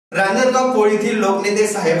रांजणगाव पोळीतील लोकनेते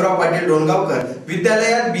साहेबराव पाटील डोणगावकर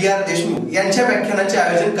विद्यालयात बी.आर. देशमुख यांच्या व्याख्यानाचे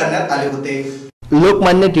आयोजन करण्यात आले होते।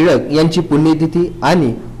 लोकमान्य टिळक यांची पुण्यतिथी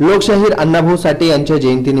आणि लोकशाहीर अण्णाभाऊ साठे यांच्या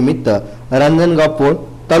जयंतीनिमित्त रांजणगाव पोळ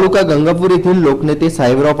तालुका गंगापूर येथील लोकनेते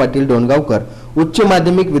साहेबराव पाटील डोणगावकर उच्च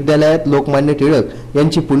माध्यमिक विद्यालयात लोकमान्य टिळक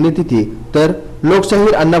यांची पुण्यतिथी तर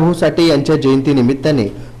लोकशाहीर अण्णाभाऊ साठे यांच्या जयंतीनिमित्ताने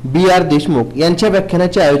बी.आर. देशमुख यांच्या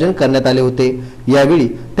व्याख्यानाचे आयोजन करण्यात आले होते। यावेळी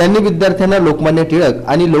त्यांनी विद्यार्थ्यांना लोकमान्य टिळक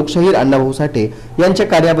आणि लोकशाहीर अण्णाभाऊ साठे यांच्या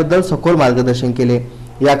कार्याबद्दल सखोल मार्गदर्शन केले।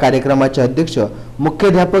 या कार्यक्रमाचे अध्यक्ष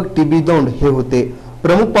मुख्याध्यापक टी.बी. दौंड हे होते।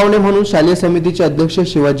 प्रमुख पाहुणे म्हणून शालेय समितीचे अध्यक्ष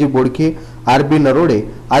शिवाजी बोडखे, आर.बी. नरोडे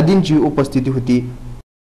आदींची उपस्थिती होती।